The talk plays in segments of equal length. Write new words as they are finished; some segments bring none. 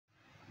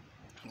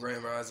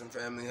Grand Rising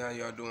family, how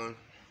y'all doing?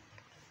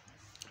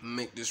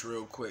 Make this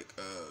real quick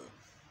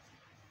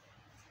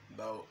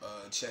about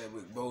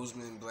Chadwick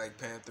Boseman, Black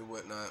Panther,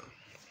 whatnot.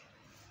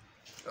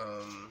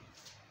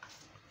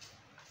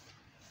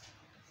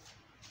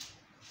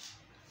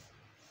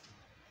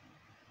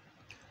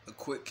 A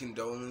quick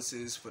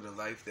condolences for the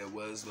life that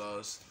was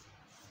lost.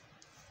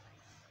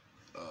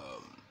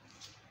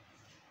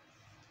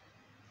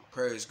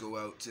 Prayers go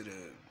out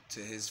to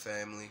his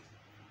family,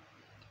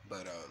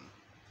 but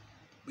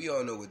we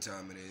all know what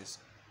time it is.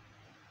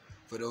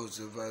 For those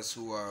of us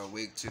who are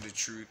awake to the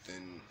truth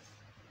and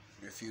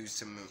refuse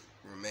to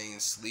remain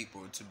asleep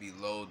or to be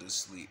lulled to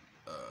sleep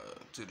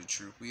to the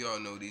truth, we all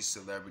know these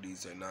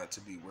celebrities are not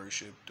to be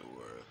worshipped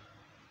or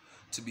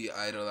to be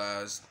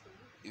idolized.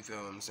 You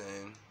feel what I'm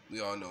saying? We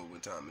all know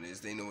what time it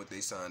is. They know what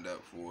they signed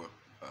up for.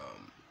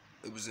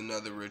 It was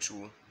another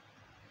ritual.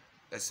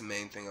 That's the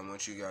main thing I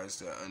want you guys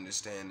to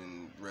understand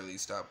and really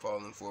stop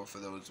falling for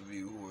those of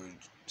you who are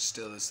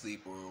still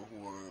asleep or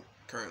who are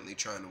currently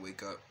trying to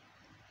wake up.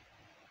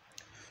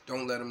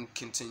 Don't let them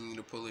continue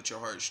to pull at your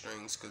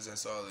heartstrings, because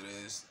that's all it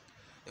is.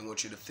 They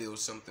want you to feel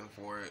something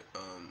for it.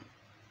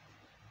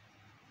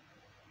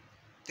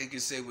 They can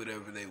say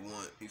whatever they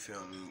want, you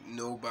feel me?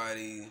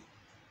 Nobody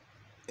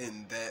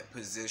in that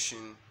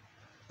position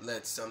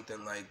lets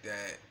something like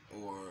that,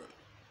 or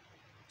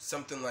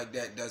something like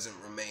that doesn't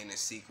remain a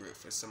secret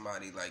for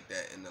somebody like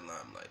that in the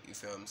limelight. You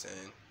feel what I'm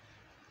saying?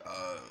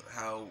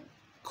 How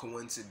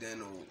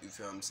coincidental, you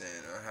feel what I'm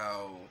saying, or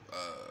how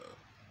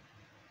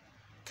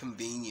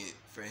convenient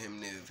for him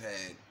to have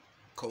had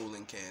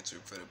colon cancer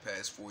for the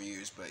past 4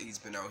 years, but he's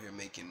been out here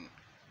making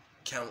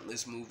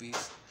countless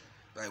movies.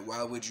 Like,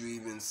 why would you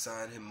even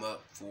sign him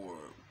up for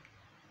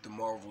the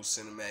Marvel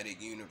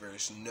Cinematic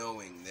Universe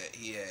knowing that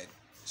he had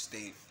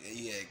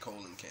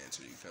colon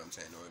cancer? You feel what I'm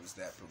saying? Or it was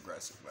that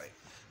progressive. Like,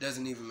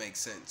 doesn't even make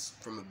sense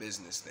from a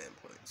business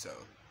standpoint. So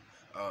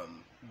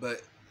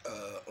but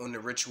on the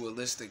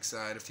ritualistic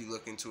side, if you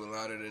look into a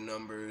lot of the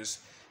numbers,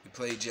 he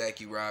played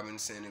Jackie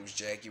Robinson. It was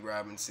Jackie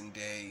Robinson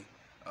Day.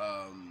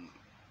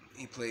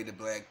 He played the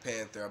Black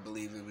Panther. I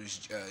believe it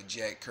was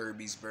Jack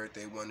Kirby's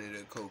birthday, one of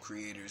the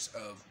co-creators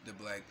of the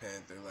Black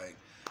Panther. Like,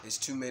 it's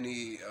too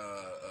many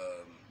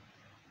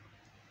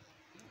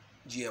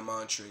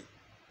geometric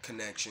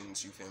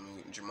connections, you feel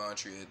me?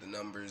 Gematria, the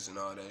numbers and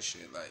all that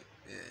shit. Like,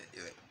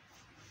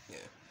 yeah.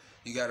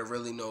 You gotta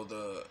really know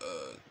the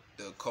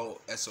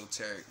occult,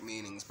 esoteric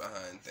meanings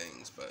behind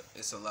things, but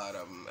it's a lot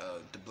of them.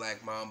 The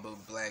Black Mamba,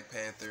 Black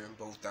Panther,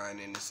 both dying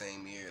in the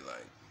same year.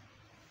 Like,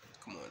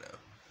 come on now.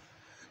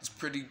 It's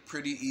pretty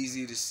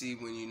easy to see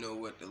when you know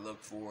what to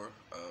look for.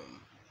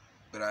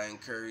 But I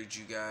encourage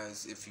you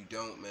guys, if you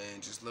don't,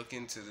 man, just look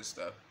into the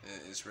stuff.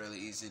 It's really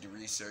easy to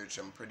research.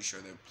 I'm pretty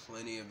sure there are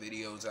plenty of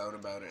videos out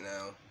about it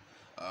now.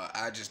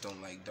 I just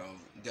don't like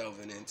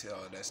delving into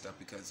all that stuff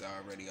because I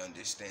already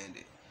understand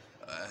it.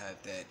 I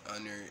have that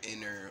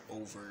inner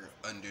over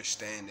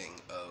understanding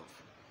of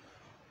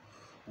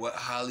what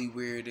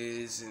Hollywood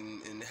is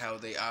and how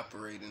they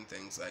operate and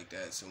things like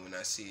that. So when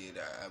I see it,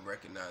 I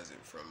recognize it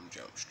from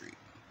Jump Street.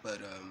 But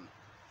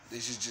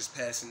this is just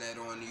passing that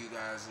on to you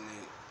guys, and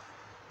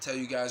tell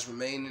you guys,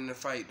 remain in the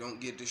fight.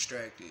 Don't get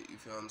distracted. You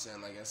feel what I'm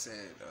saying? Like I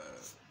said,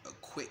 a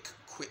quick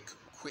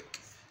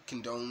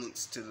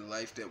condolence to the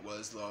life that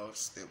was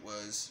lost, that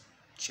was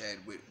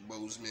Chadwick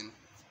Boseman,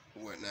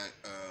 whatnot.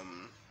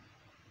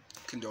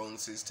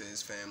 Condolences to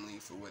his family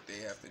for what they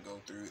have to go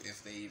through,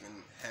 if they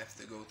even have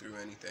to go through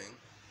anything.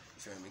 You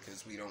feel me?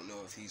 Because we don't know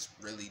if he's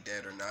really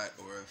dead or not,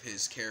 or if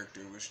his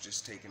character was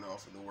just taken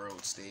off of the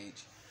world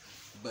stage.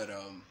 But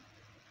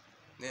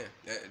yeah,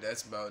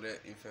 that's about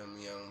it. You feel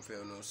me? I don't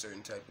feel no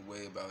certain type of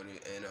way about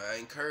it. And I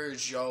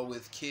encourage y'all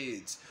with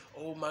kids.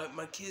 Oh,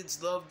 my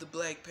kids love the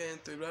Black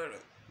Panther.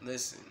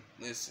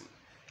 Listen.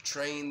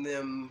 Train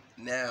them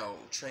now.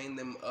 Train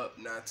them up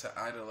not to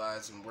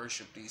idolize and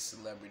worship these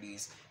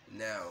celebrities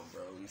now,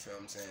 bro. You feel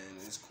what I'm saying?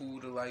 It's cool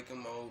to like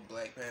them,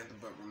 Black Panther,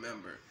 but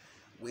remember,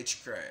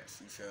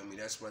 witchcraft. You feel me?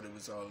 That's what it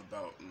was all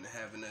about. And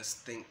having us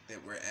think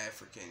that we're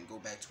African. Go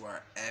back to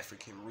our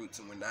African roots,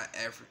 and we're not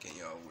African,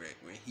 y'all.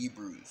 We're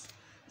Hebrews.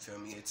 You feel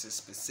me? It's a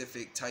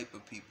specific type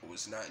of people.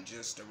 It's not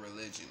just a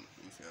religion.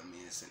 You feel me?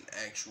 It's an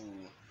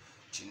actual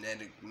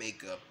genetic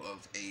makeup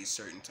of a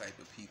certain type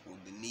of people.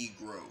 The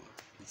Negro.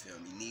 You feel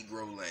me?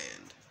 Negro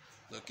land.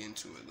 Look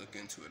into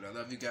it. I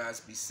love you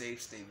guys. Be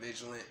safe. Stay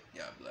vigilant.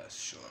 God bless.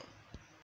 Shalom.